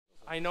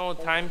I know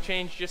time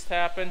change just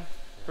happened.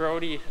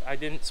 Brody, I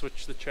didn't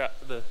switch the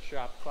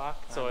shop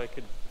clock so I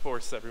could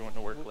force everyone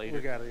to work later.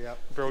 We got it, yep.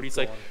 Brody's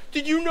like,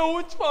 did you know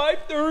it's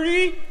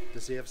 5:30?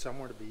 Does he have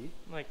somewhere to be?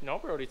 I'm like, no,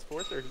 Brody, it's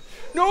 4:30.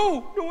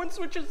 No one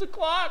switches the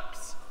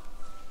clocks.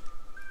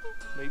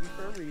 Maybe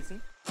for a reason.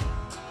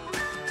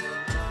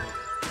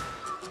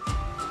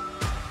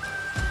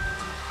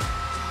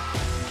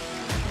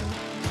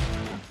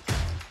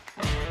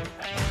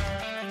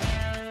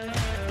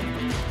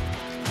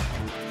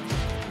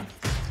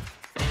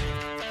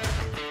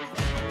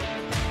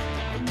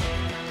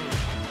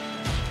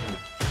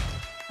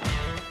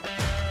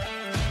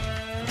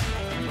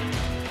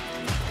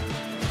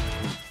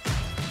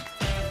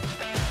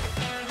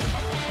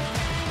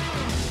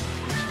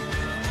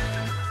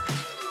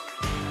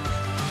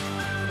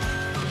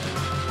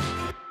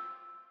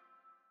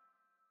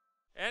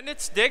 And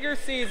it's digger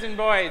season,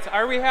 boys.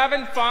 Are we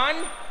having fun?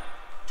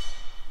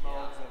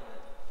 Loads of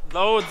it.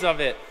 Loads of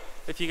it.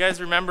 If you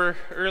guys remember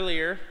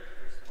earlier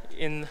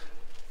in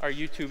our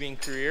YouTubing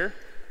career,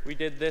 we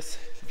did this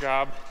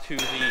job to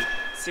the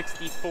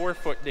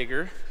 64-foot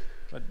digger.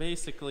 But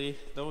basically,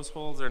 those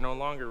holes are no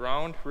longer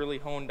round, really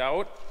honed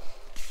out,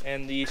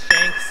 and the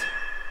shanks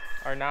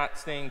are not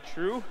staying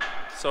true,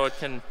 so it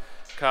can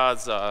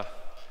cause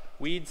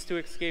weeds to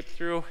escape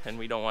through, and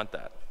we don't want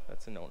that.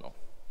 That's a no-no.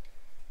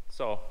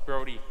 So,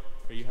 Brody,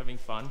 are you having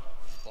fun?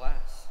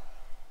 Blast.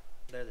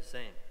 They're the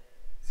same.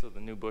 So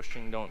the new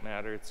bushing don't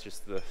matter, it's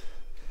just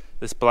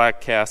this black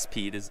cast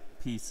piece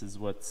is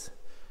what's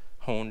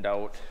honed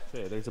out.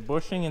 Okay, there's a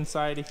bushing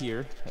inside of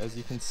here, as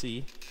you can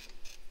see.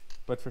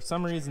 But for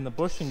some reason the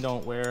bushing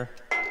don't wear.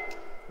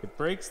 It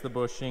breaks the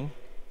bushing,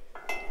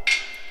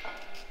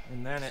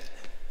 and then it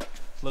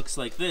looks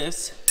like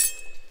this,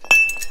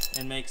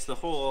 and makes the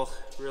hole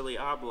really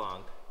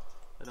oblong.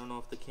 I don't know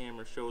if the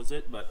camera shows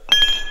it, but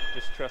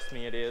just trust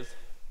me, it is.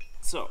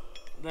 So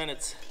then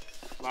it's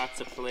lots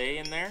of play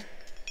in there,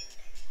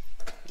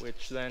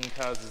 which then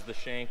causes the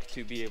shank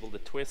to be able to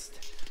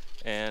twist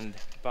and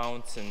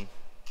bounce and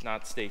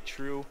not stay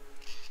true.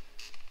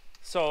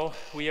 So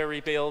we are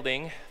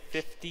rebuilding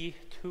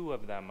 52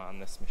 of them on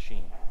this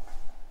machine.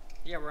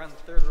 Yeah, we're on the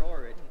third row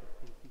already.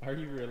 Are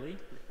you really?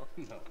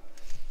 No.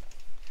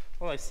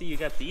 Well, I see you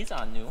got these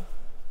on new.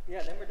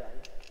 Yeah, then we're done.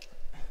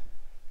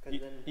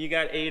 You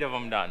got 8 of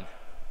them done.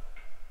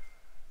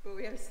 But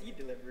we had a seed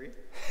delivery.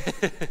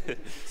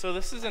 So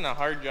this isn't a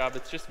hard job,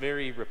 it's just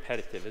very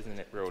repetitive, isn't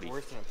it, Brody? It's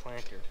worse than a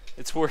planter.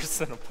 It's worse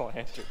than a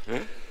planter.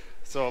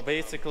 So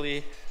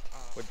basically,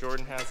 what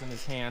Jordan has in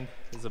his hand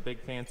is a big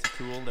fancy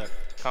tool that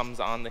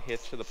comes on the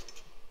hitch of the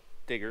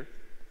digger.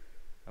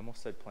 I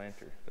almost said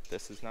planter, but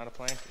this is not a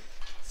planter.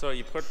 So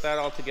you put that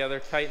all together,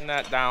 tighten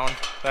that down,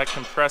 that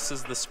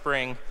compresses the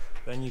spring,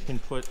 then you can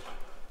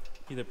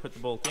either put the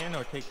bolt in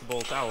or take the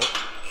bolt out.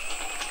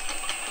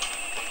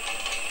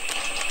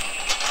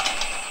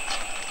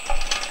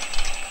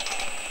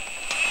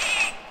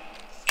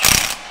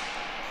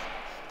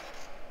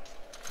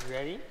 You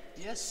ready?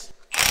 Yes.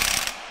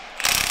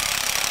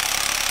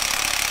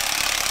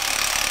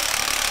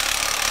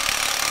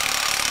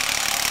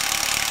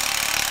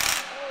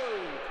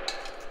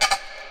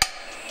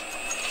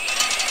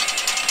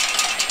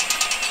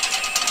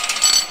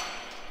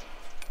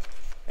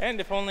 And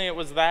if only it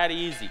was that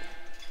easy.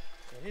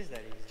 It is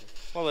that easy.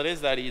 Well, it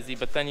is that easy,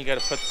 but then you got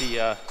to put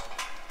the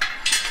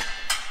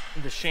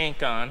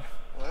shank on.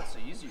 Well, that's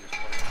the easiest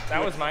part.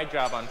 That was my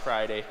job on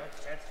Friday.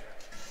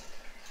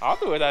 I'll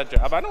do that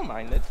job. I don't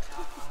mind it.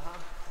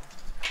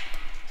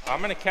 I'm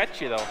gonna catch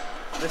you though.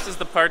 This is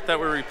the part that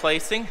we're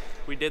replacing.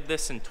 We did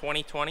this in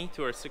 2020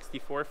 to our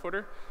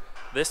 64-footer.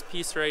 This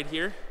piece right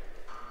here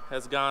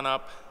has gone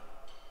up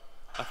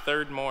a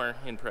third more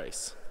in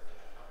price.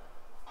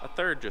 A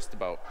third just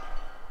about.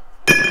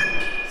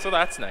 So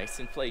that's nice,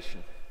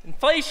 inflation.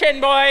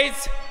 Inflation,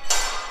 boys!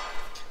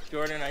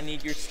 Jordan, I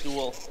need your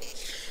stool.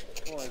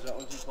 Oh, is that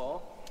what you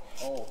call?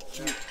 Oh,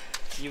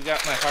 You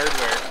got my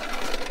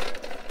hardware.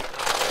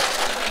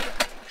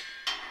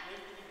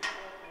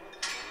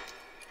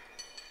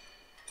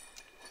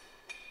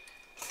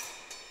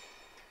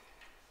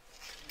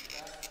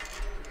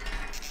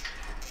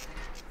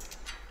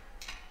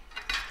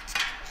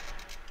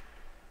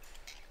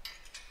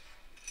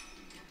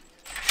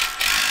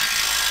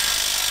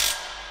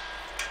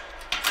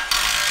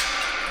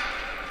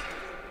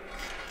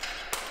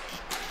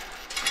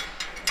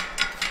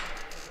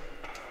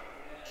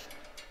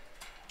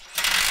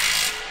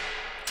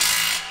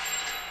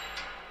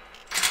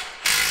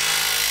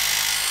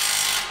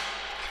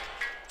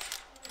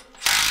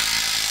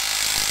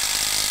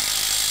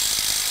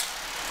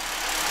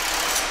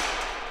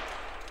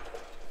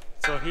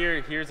 So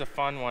here's a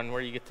fun one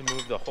where you get to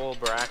move the whole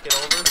bracket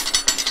over.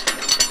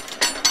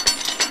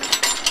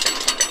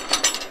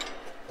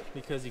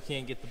 Because you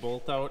can't get the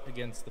bolt out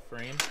against the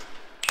frame.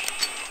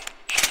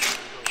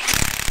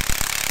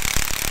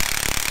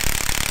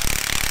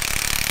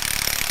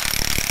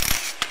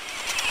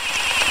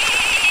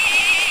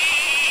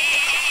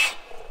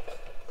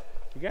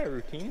 You got a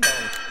routine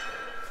going.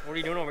 what are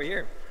you doing over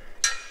here?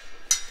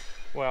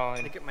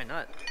 Well, Look at my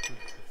nut.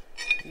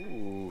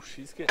 ooh,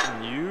 she's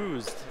getting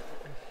used.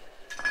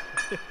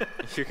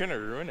 You're gonna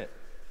ruin it.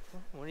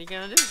 What are you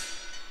gonna do?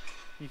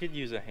 You could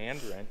use a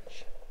hand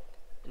wrench.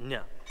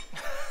 No.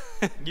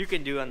 You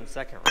can do on the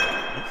second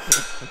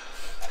row.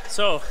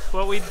 So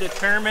what we've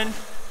determined,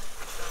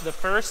 the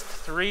first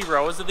 3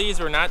 rows of these,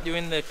 we're not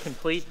doing the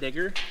complete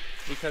digger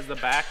because the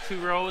back 2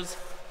 rows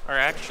are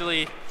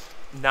actually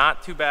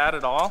not too bad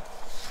at all,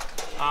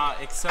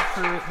 except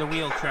for the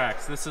wheel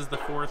tracks. This is the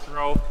 4th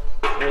row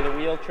where the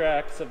wheel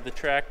tracks of the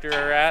tractor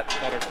are at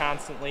that are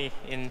constantly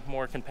in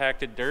more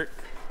compacted dirt.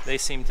 They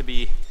seem to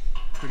be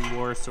pretty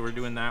wore, so we're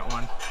doing that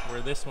one.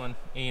 Where this one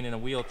ain't in a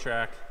wheel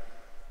track,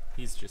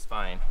 he's just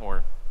fine,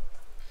 or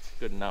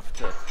good enough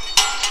to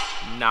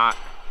not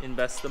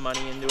invest the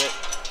money into it.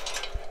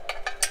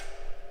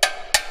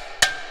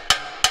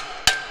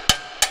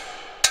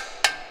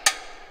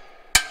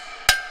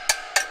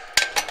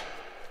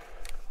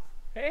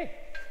 Hey,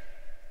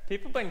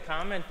 people been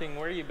commenting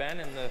where you been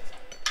in the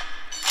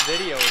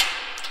videos.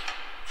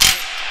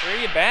 Where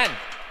you been?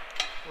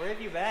 Where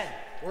have you been?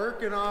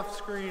 Working off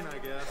screen, I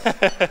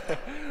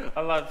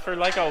guess. For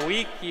like a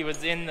week he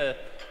was in the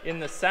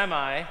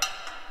semi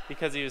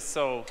because he was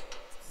so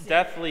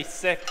deathly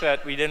sick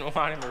that we didn't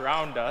want him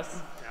around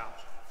us. Yeah.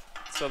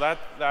 So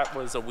that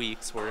was a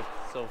week's worth.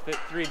 So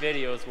 3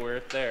 videos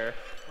worth there.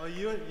 Well,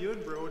 you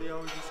and Brody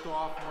always just go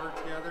off and work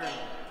together. And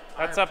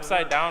That's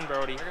upside down,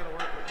 Brody. I gotta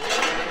work with I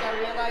think I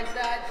realized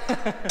that.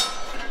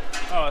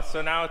 Oh,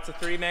 so now it's a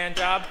 3-man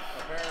job?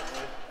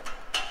 Apparently.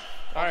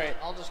 All right.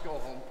 I'll just go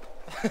home.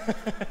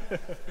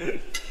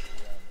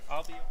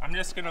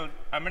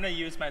 I'm gonna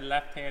use my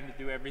left hand to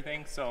do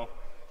everything, so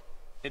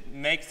it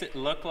makes it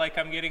look like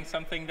I'm getting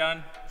something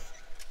done,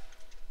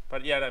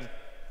 but yet I'm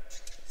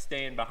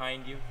staying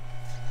behind you.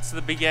 It's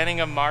the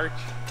beginning of March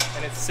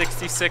and it's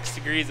 66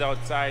 degrees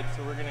outside,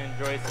 so we're gonna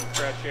enjoy some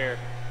fresh air.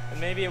 And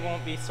maybe it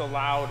won't be so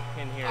loud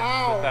in here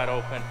with that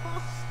open.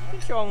 You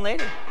can show them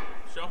later.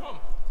 Show them.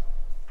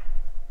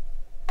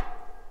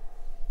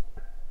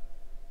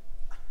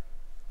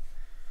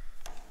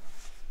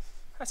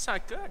 That's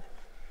not good.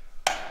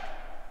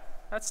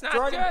 That's not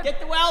Jordan, good. get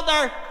the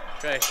welder.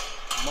 Okay.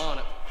 I'm on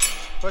it.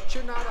 Put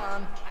your nut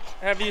on.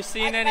 Have you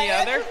seen That's any my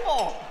other?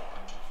 fault.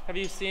 Have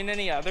you seen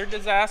any other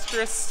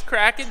disastrous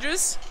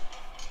crackages?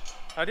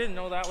 I didn't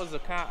know that was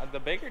the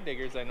bigger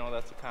diggers. I know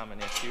that's a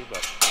common issue,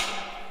 but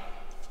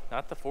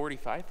not the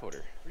 45 footer.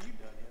 Are you done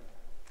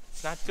yet?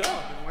 It's not good.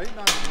 I've been waiting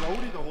on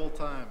Brody the whole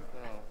time.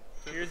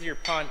 Here's your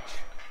punch.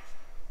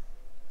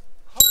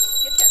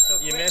 Get that so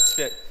quick. You missed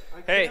it.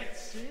 I Hey, can't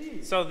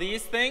see. so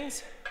these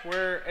things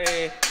were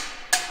a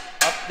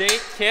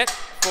update kit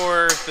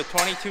for the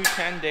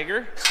 2210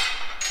 digger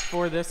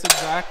for this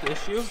exact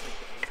issue.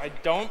 I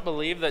don't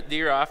believe that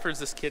Deere offers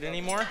this kit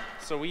anymore,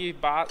 so we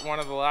bought one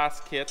of the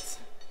last kits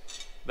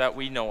that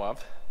we know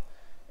of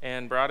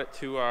and brought it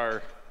to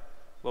our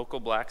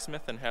local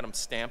blacksmith and had him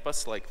stamp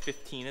us like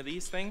 15 of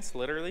these things,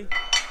 literally,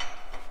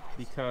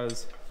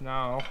 because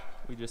now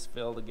we just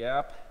fill the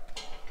gap,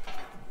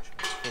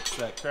 fix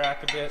that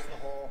crack a bit,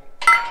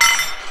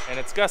 and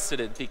it's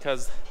gusseted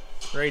because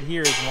right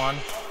here is one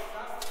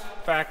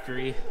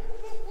factory,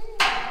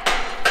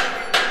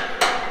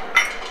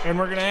 and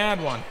we're gonna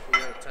add one. We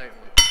got a tight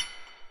one.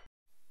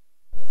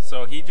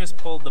 So he just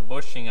pulled the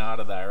bushing out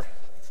of there.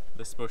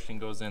 This bushing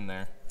goes in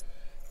there,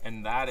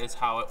 and that is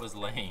how it was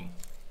laying.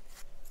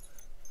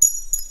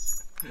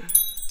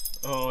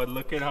 Oh, and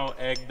look at how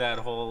egged that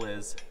hole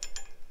is.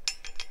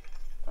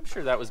 I'm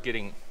sure that was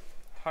getting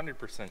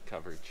 100%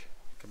 coverage.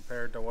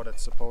 Compared to what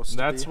it's supposed to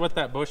be. That's what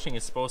that bushing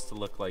is supposed to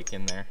look like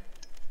in there.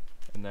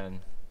 And then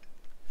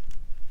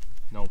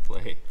no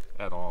play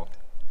at all.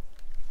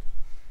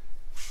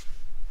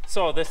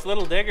 So this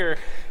little digger,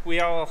 we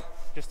all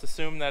just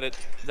assume that it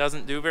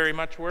doesn't do very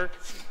much work,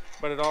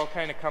 but it all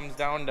kind of comes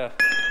down to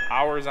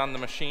hours on the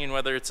machine,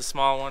 whether it's a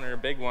small one or a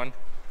big one.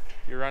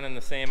 You're running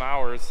the same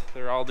hours,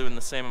 they're all doing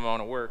the same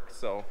amount of work.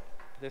 So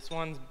this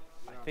one's,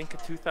 I think, a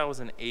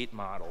 2008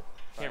 model.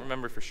 Can't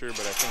remember for sure,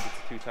 but I think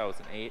it's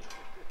 2008.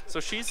 So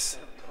she's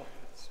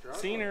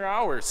seen her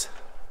hours.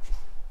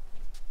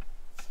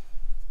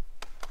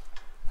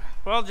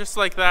 Well, just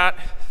like that,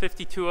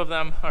 52 of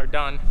them are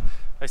done.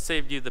 I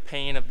saved you the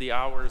pain of the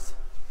hours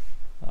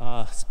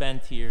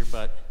spent here,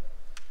 but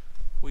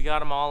we got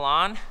them all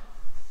on.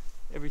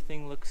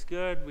 Everything looks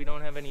good. We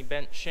don't have any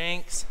bent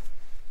shanks.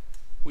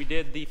 We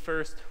did the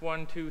first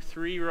 1, 2,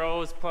 3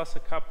 rows plus a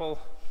couple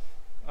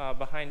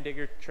behind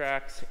digger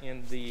tracks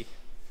in the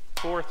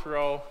 4th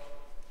row.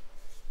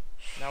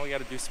 Now we got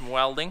to do some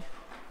welding.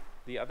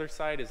 The other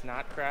side is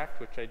not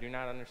cracked, which I do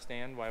not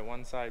understand why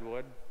one side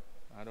would.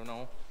 I don't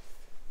know,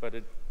 but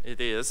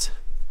it is.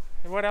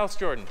 And what else,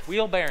 Jordan?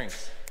 Wheel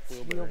bearings.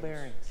 Wheel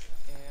bearings.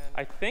 And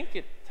I think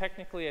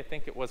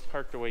it was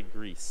parked away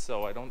grease,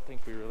 so I don't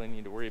think we really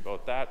need to worry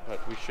about that,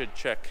 but we should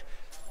check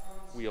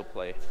wheel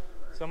play.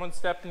 Someone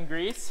stepped in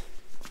grease?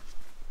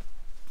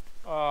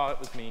 Oh, it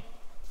was me.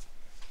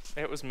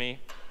 It was me.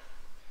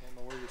 I don't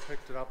know where you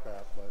picked it up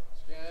at, but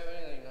Do you have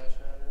anything nice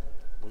around here?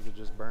 we could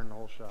just burn the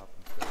whole shop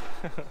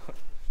instead.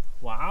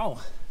 Wow,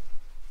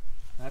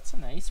 that's a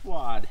nice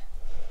wad.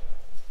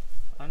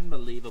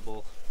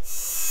 Unbelievable.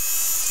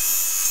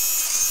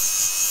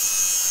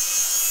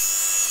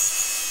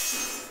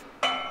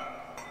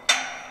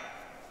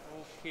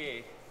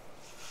 Okay.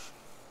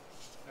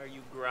 Are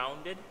you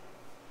grounded?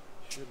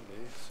 Should be,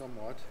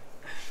 somewhat.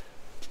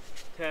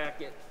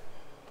 Tack it.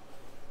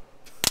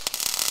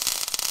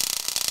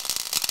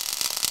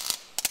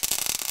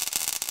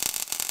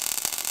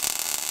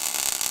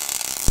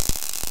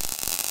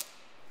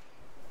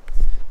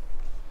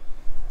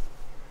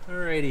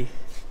 Alrighty.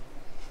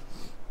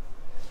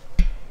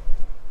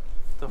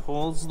 The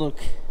holes look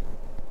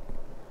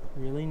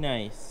really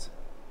nice.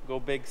 Go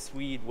big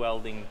Swede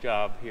welding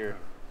job here.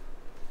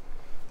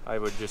 I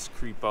would just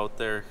creep out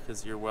there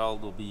because your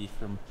weld will be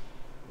from.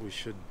 We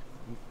should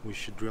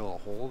drill a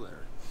hole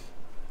there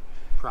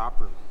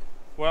properly.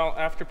 Well,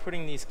 after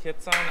putting these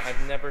kits on,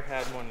 I've never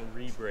had one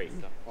re-break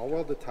them. I'll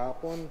weld the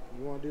top one.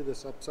 You want to do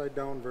this upside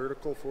down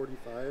vertical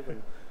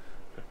 45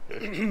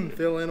 and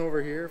fill in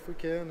over here if we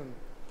can. And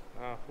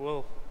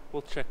We'll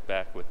check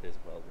back with his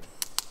welding.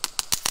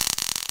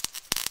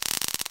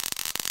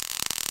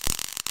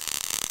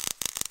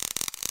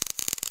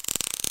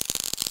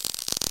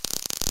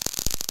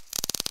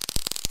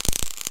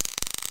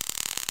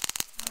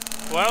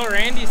 Well,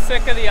 Randy's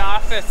sick of the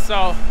office,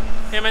 so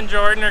him and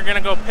Jordan are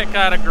gonna go pick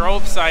out a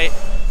grove site,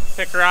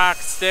 pick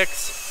rocks,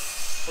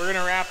 sticks. We're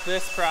gonna wrap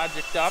this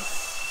project up,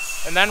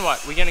 and then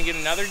what? We gonna get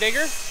another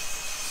digger?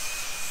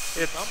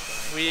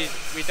 We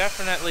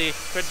definitely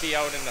could be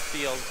out in the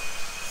field,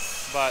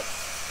 but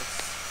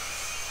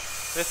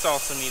this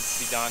also needs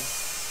to be done.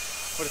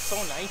 But it's so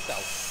nice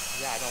out.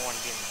 Yeah, I don't want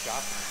to get in the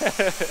shop.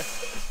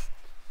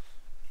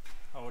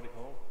 How would it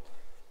go?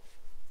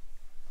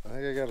 I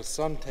think I got a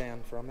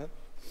suntan from it.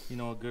 You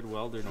know, a good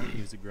welder don't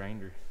use a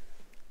grinder.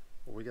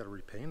 Well, we got to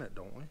repaint it,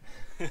 don't we?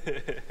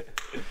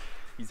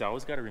 He's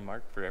always got a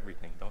remark for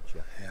everything, don't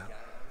you? Yeah.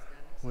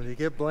 When you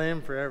get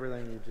blamed for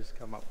everything, you just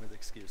come up with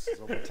excuses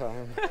all the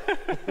time.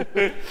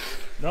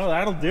 No,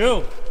 that'll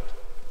do.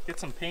 Get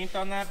some paint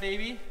on that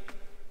baby.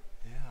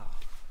 Yeah.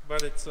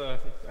 But it's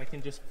I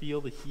can just feel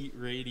the heat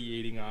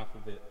radiating off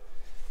of it.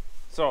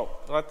 So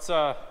let's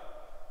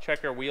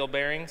check our wheel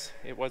bearings.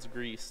 It was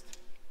greased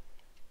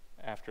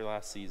after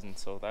last season,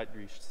 so that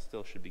grease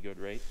still should be good,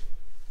 right?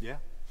 Yeah.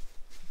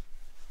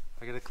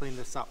 I got to clean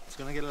this up. It's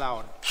going to get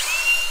loud.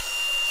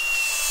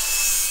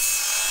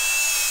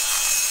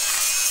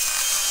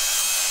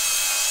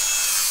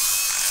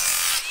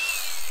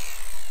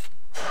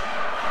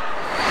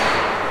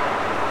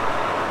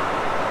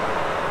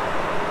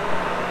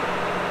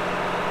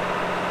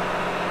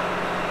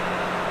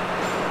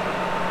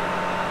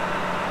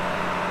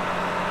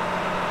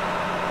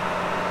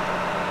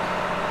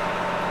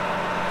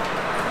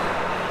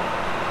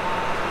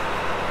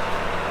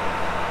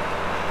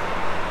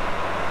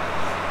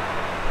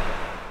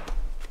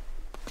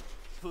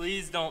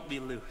 Please don't be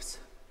loose.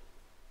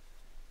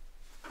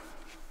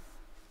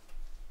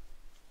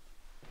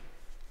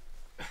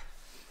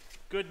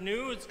 Good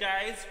news,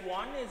 guys.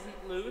 One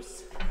isn't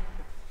loose.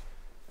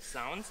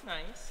 Sounds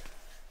nice.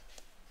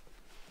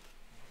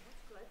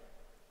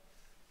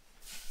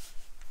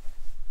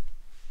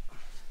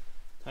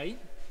 Tight?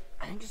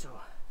 I think so.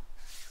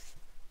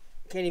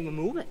 Can't even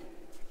move it.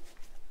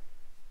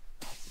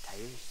 That's the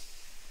tires.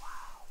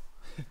 Wow.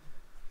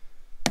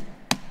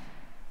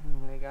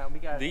 We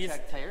got to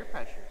check tire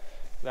pressure.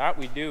 That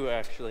we do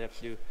actually have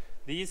to do.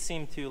 These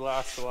seem to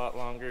last a lot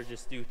longer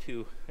just due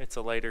to it's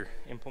a lighter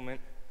implement.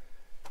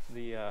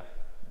 The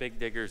big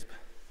diggers,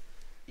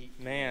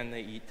 man,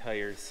 they eat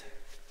tires.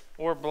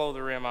 Or blow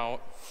the rim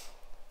out.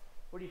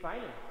 What are you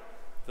finding?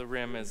 The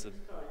rim is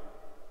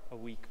a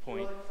weak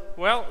point.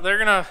 Well, they're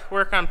gonna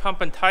work on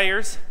pumping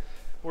tires.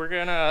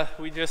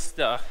 We just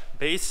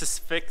basis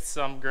fixed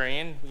some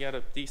grain. We got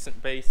a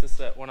decent basis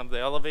at one of the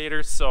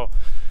elevators, so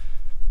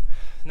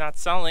not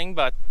selling,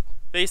 but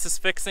basis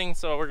fixing.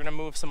 So we're gonna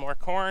move some more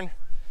corn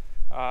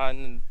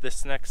in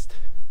this next,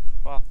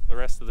 well, the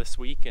rest of this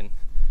week, and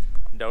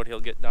I doubt he'll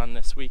get done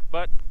this week,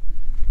 but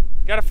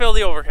gotta fill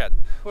the overhead.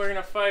 We're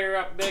gonna fire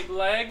up big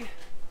leg,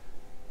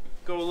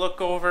 go look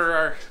over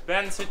our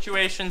bend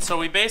situation. So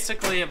we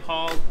basically have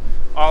hauled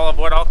all of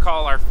what I'll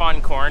call our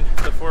fun corn,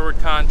 the forward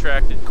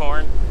contracted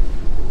corn.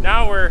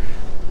 Now we're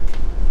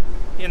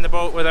in the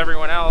boat with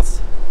everyone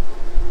else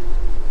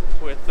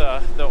with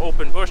the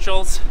open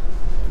bushels.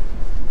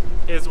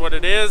 Is what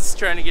it is,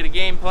 trying to get a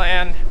game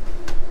plan,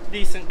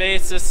 decent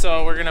basis,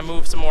 so we're gonna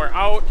move some more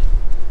out.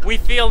 We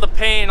feel the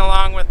pain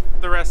along with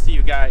the rest of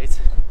you guys,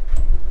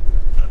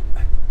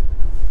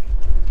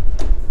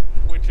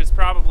 which is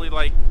probably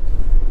like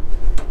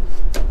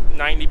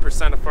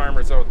 90% of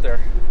farmers out there.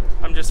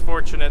 I'm just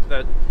fortunate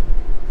that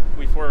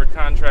we forward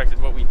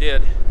contracted what we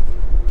did.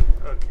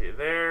 Okay,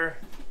 there.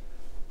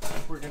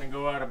 We're gonna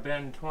go out of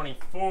bend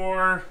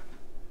 24.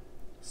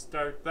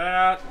 Start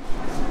that.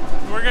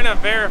 We're gonna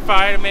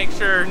verify to make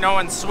sure no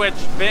one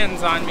switched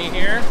bins on me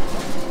here.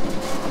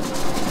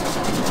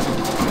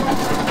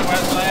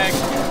 Wet leg,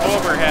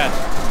 overhead.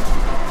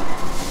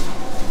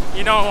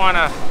 You don't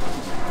wanna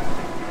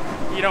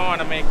You don't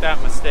want to make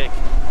that mistake.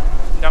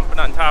 Dump it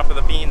on top of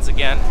the beans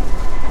again.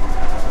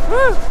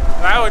 Whew,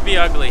 that would be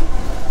ugly.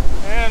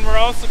 And we're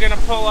also going to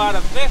pull out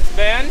of this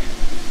bend,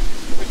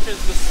 which is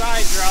the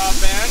side draw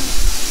bend.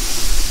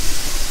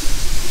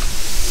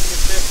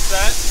 Get this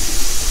set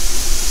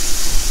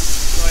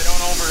so I don't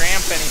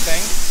overamp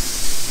anything.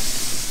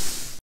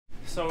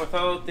 So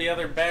without the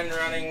other bend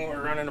running,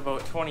 we're running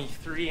about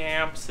 23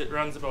 amps. It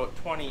runs about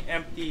 20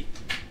 empty.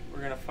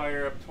 We're gonna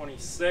fire up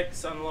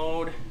 26,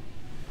 unload.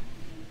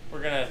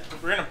 We're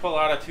gonna pull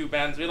out of 2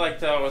 bends. We like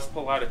to always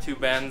pull out of 2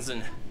 bends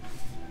and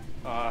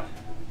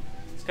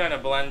just kind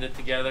of blend it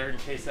together in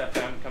case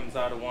FM comes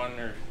out of one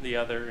or the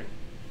other, and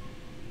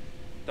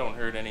don't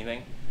hurt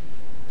anything.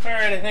 All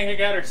right, I think I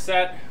got her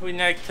set. We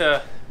like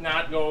to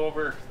not go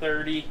over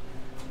 30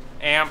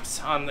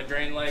 amps on the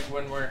grain leg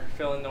when we're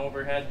filling the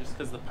overhead, just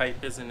because the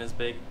pipe isn't as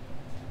big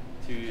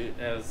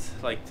as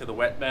to the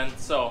wet bend.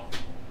 So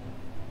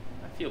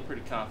I feel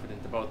pretty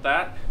confident about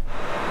that.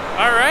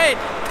 All right,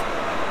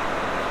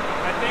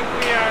 I think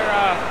we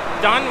are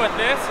done with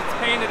this. It's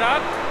painted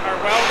up, our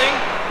welding.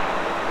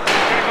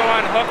 We're gonna go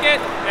unhook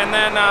it and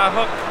then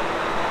hook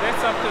this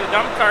up to the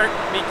dump cart,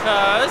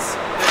 because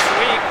this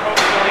week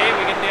hopefully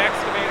we get the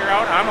excavator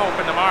out. I'm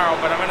hoping tomorrow,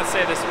 but I'm gonna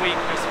say this week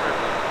just for,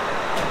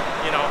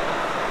 you know,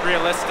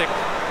 realistic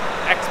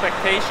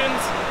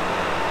expectations.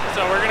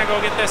 So we're gonna go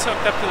get this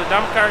hooked up to the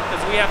dump cart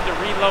because we have to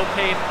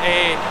relocate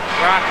a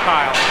rock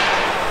pile.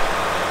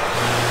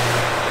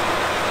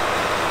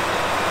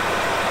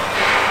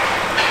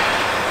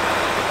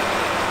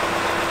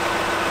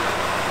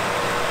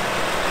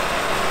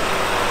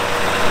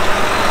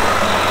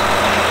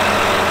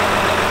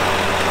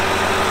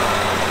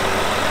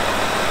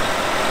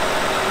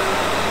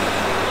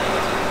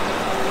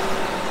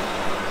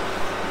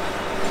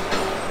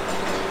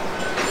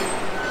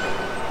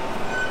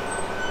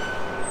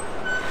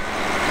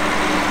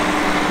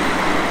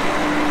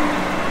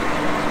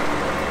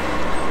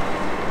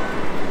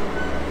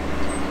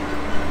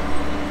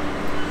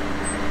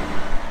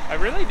 I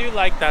really do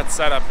like that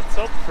setup. It's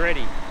so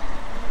pretty.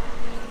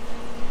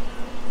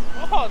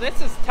 Oh,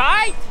 this is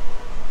tight.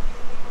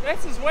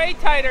 This is way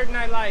tighter than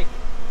I like.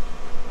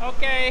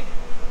 Okay,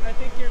 I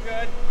think you're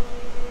good.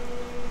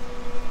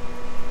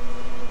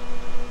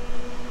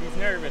 He's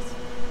nervous.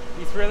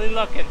 He's really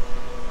looking.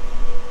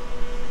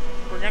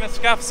 If we're gonna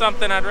scuff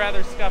something, I'd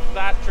rather scuff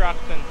that truck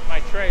than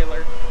my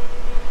trailer.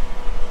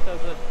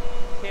 Because it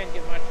can't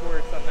get much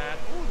worse on that.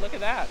 Ooh, look at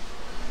that.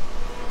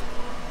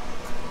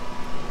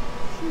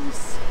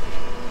 Jeez.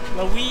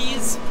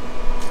 Louise.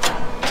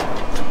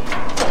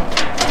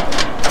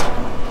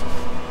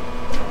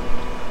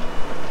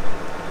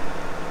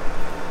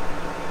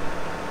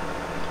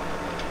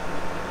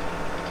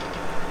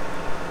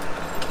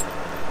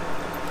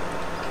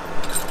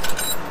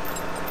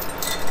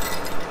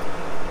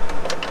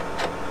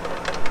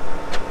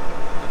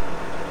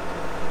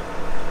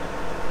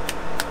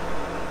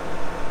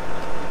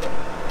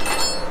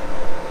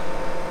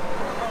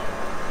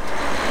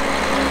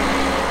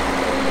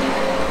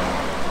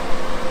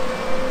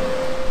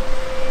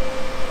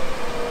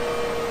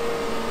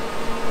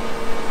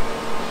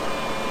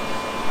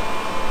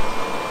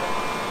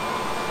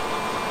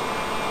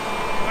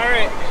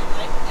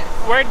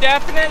 We're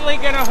definitely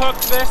gonna hook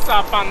this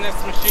up on this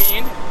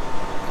machine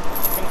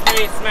in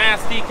case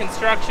mass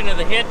deconstruction of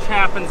the hitch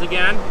happens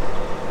again.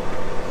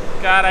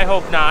 God, I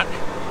hope not.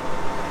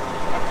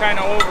 I'm kind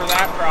of over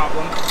that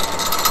problem.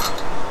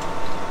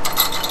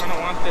 I'm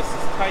gonna want this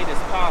as tight as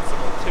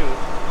possible too.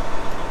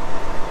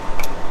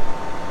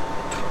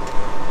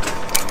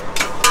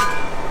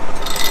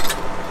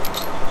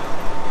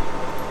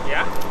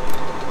 Yeah,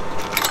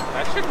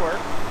 that should work.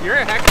 You're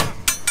a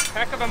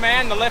heck of a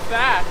man to lift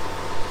that.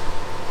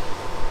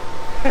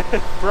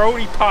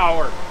 Brody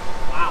power.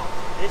 Wow,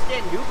 this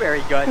didn't do very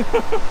good.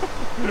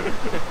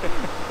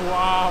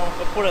 Wow.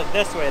 We'll put it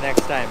this way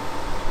next time.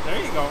 There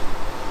you go.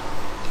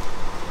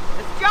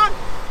 It's done.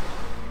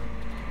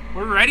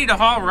 We're ready to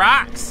haul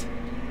rocks.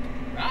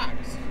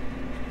 Rocks?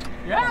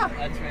 Yeah.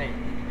 That's right.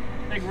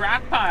 Big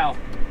rock pile.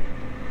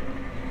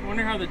 I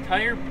wonder how the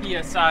tire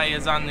PSI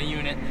is on the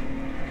unit.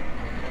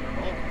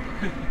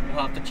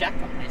 We'll have to check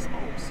them, I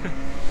suppose.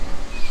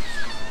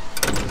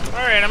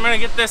 All right, I'm gonna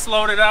get this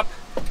loaded up.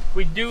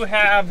 We do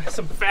have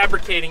some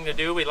fabricating to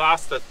do. We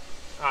lost the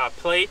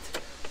plate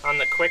on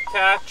the quick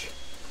attach,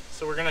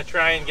 so we're gonna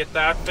try and get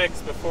that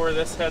fixed before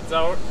this heads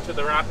out to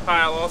the rock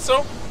pile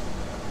also.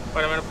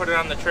 But I'm gonna put it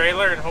on the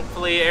trailer, and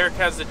hopefully Eric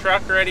has the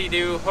truck ready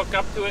to hook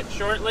up to it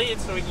shortly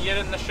so we can get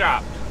it in the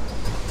shop.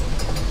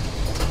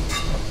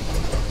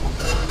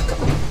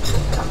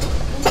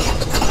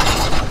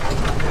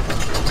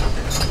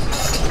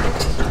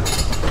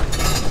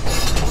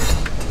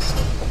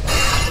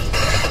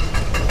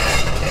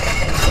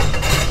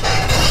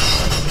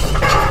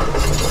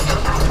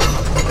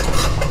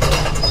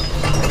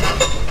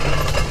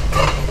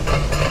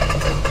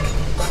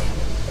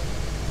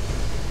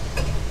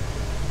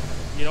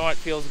 You know what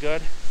feels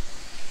good?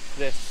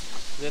 This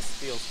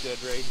feels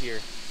good right here.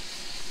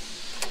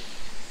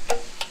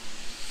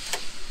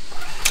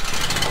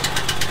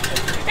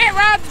 That's it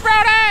runs,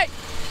 Brody!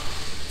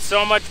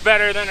 So much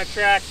better than a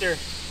tractor.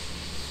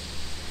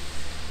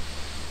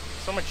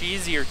 So much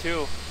easier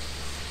too.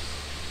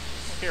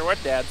 I don't care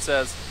what Dad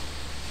says.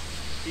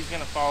 He's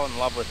gonna fall in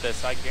love with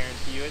this, I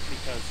guarantee you it,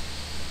 because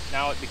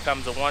now it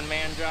becomes a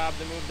one-man job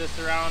to move this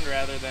around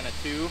rather than a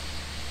two.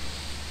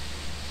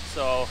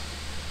 So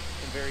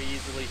you can very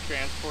easily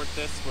transport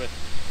this with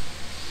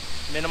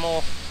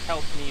minimal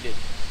help needed,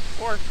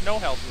 or no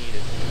help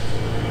needed.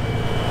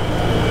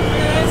 Look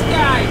at this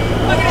guy!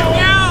 Look at him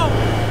go!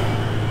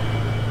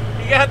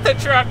 He got the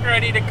truck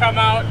ready to come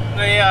out.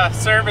 They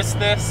serviced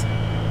this.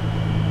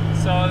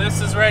 So this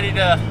is ready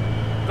to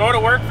go to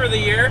work for the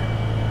year.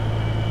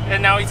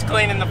 And now he's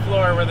cleaning the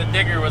floor where the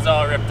digger was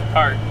all ripped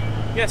apart.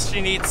 Guess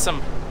she needs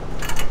some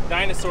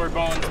dinosaur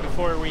bones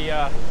before we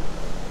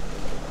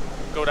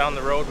go down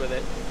the road with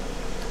it.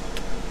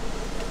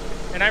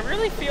 And I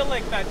really feel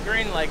like that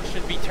grain leg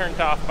should be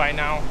turned off by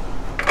now.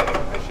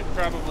 I should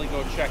probably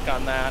go check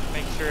on that,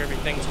 make sure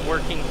everything's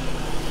working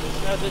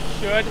as it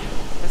should.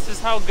 This is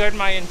how good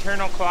my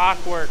internal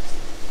clock works.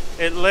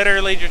 It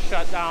literally just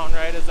shut down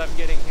right as I'm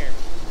getting here.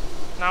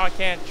 Now I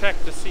can't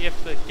check to see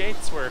if the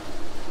gates were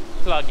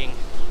plugging.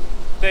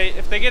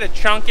 If they get a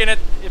chunk in it,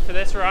 if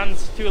this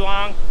runs too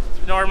long,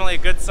 it's normally a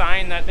good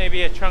sign that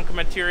maybe a chunk of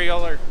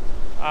material or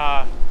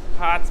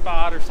hot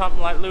spot or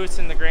something let loose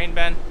in the grain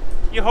bin.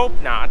 You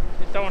hope not.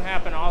 It don't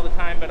happen all the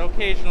time, but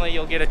occasionally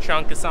you'll get a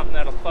chunk of something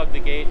that'll plug the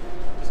gate.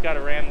 Just got to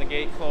ram the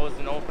gate closed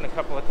and open a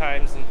couple of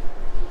times. And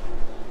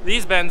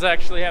these bins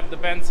actually have the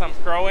bend sump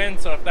pro in,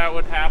 so if that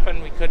would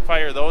happen, we could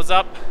fire those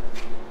up.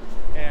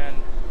 And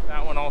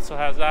that one also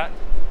has that.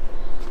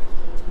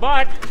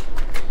 But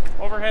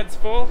overhead's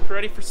full,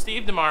 ready for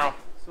Steve tomorrow.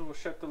 So we'll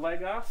shut the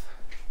leg off.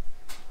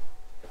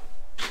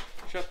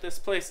 Shut this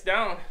place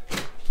down.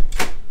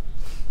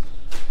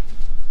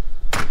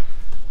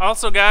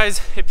 Also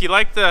guys, if you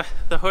like the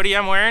hoodie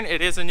I'm wearing,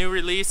 it is a new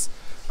release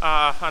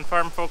on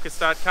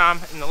farmfocus.com.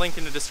 In the link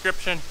in the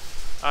description,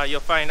 you'll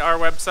find our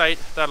website.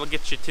 That'll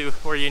get you to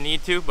where you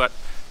need to, but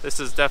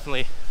this is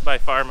definitely by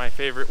far my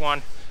favorite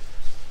one.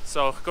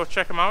 So go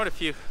check them out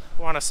if you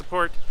want to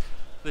support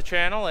the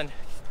channel and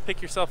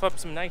pick yourself up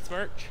some nice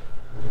merch.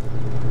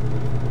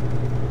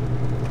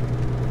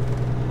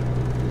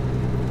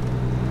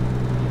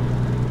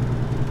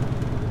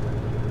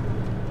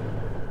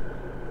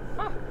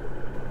 Huh.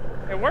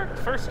 It worked,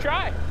 first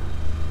try.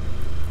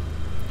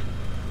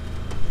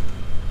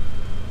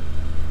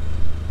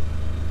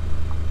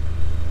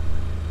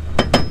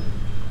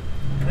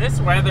 This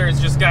weather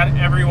has just got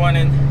everyone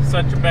in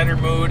such a better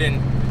mood and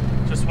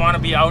just want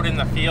to be out in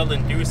the field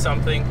and do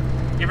something.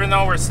 Even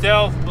though we're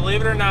still, believe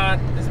it or not,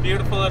 as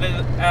beautiful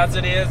as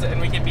it is, and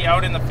we could be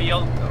out in the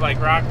field like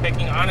rock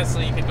picking.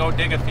 Honestly, you could go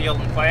dig a field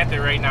and plant it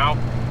right now,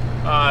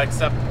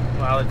 except,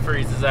 well, it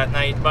freezes at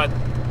night. But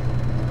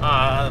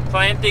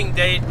planting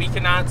date, we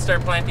cannot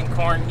start planting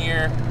corn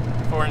here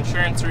for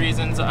insurance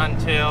reasons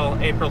until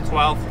April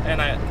 12th,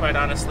 and I quite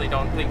honestly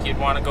don't think you'd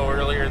want to go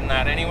earlier than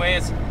that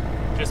anyways,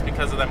 just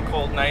because of them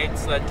cold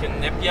nights that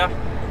can nip you.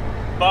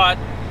 But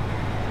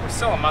we're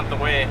still a month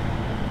away.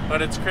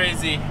 But it's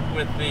crazy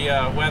with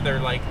the weather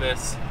like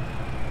this.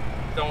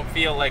 Don't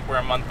feel like we're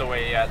a month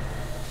away yet.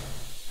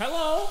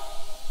 Hello?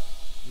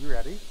 You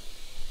ready?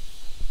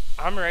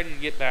 I'm ready to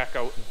get back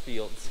out in the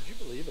fields. Did you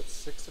believe it's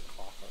 6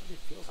 o'clock already?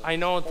 Feels like I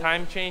know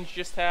time change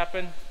just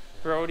happened.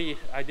 Brody,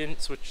 I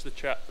didn't switch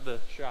the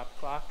shop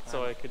clock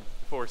so I could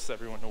force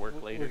everyone to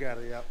work later. We got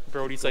it, yep.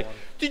 Brody's like,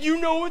 did you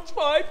know it's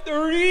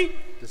 5:30?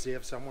 Does he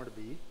have somewhere to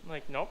be? I'm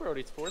like, no,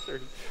 Brody, it's 4:30.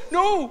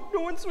 No,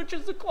 no one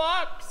switches the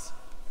clocks.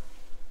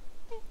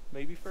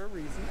 Maybe for a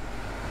reason.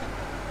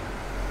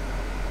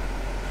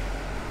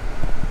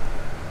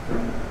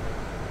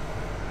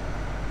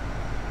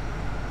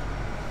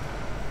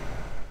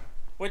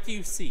 What do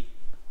you see?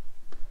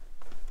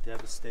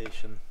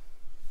 Devastation.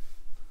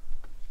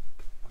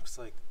 Looks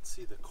like,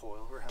 see the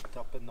coil wrapped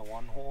up in the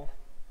one hole?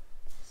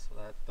 So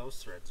that those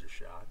threads are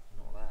shot,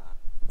 you know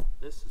that.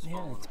 This is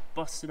falling. It's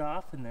busted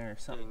off in there or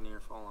something. Getting near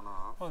falling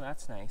off. Oh,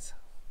 that's nice.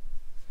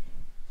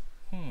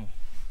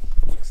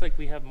 Looks like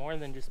we have more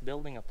than just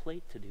building a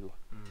plate to do.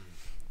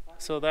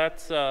 So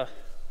that's,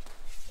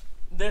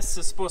 this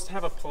is supposed to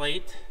have a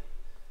plate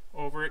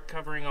over it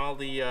covering all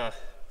the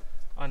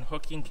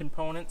unhooking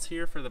components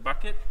here for the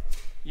bucket.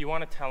 You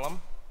want to tell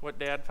them what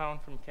Dad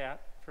found from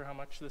Cat for how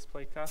much this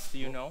plate costs? Do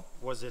you know?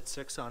 Was it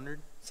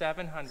 600?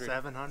 $700.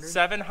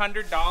 $700?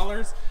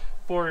 $700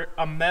 for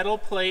a metal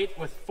plate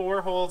with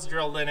 4 holes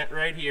drilled in it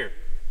right here.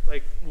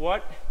 Like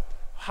what?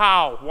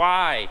 How?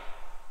 Why?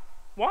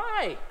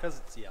 Why? Because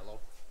it's yellow.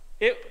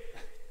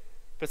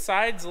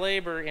 Besides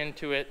labor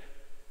into it,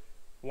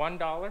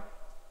 $1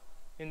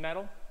 in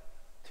metal,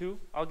 2,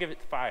 I'll give it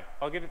 5.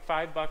 I'll give it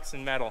 $5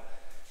 in metal,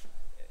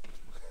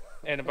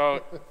 and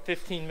about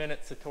 15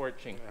 minutes of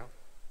torching. Yeah.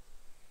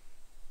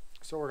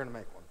 So we're gonna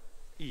make one.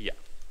 Yeah,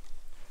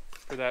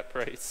 for that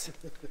price.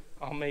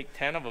 I'll make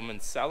 10 of them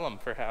and sell them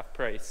for half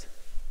price.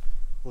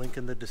 Link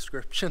in the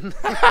description.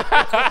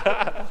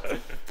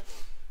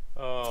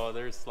 Oh,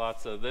 there's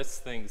lots of this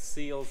thing,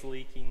 seals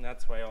leaking.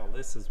 That's why all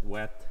this is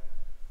wet.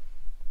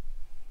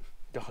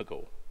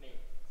 Doggo.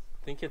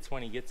 I think it's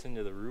when he gets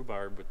into the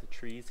rhubarb with the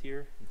trees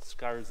here, it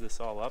scars this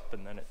all up,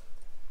 and then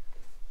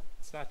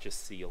it's not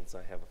just seals,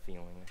 I have a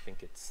feeling. I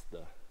think it's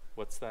the,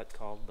 what's that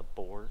called? The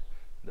bore,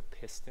 the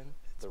piston,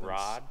 the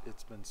rod.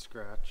 It's been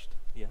scratched.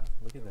 Yeah,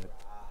 look at that.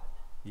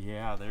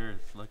 Yeah,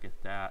 look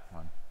at that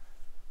one.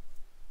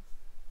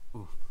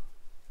 Oof.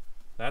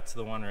 That's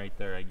the one right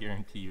there, I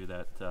guarantee you,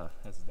 that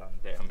has done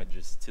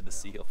damages to the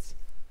seals.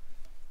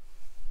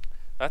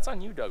 That's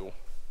on you, Dougal.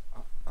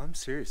 I'm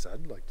serious,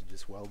 I'd like to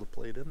just weld a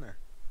plate in there.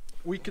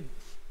 We could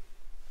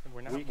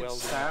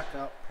stack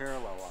up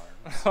parallel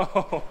arms.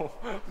 Oh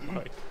my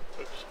gosh.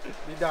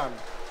 Be done.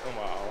 Oh,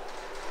 wow.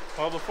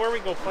 Well, before we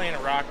go play in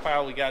a rock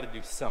pile, we got to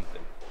do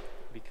something,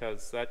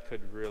 because that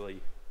could really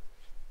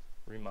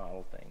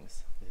remodel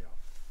things.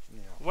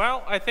 Yeah.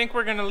 Well, I think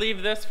we're going to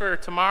leave this for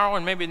tomorrow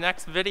and maybe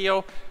next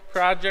video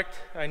project.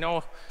 I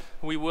know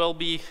we will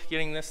be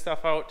getting this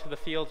stuff out to the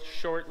field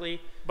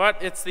shortly,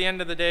 but it's the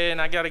end of the day and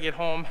I got to get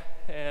home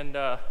and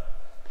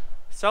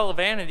sell a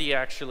vanity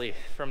actually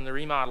from the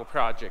remodel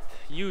project,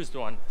 used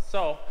one.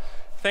 So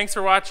thanks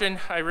for watching.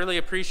 I really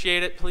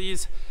appreciate it.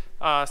 Please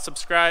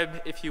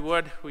subscribe if you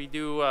would. We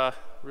do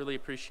really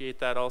appreciate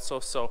that also.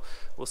 So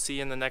we'll see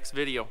you in the next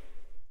video.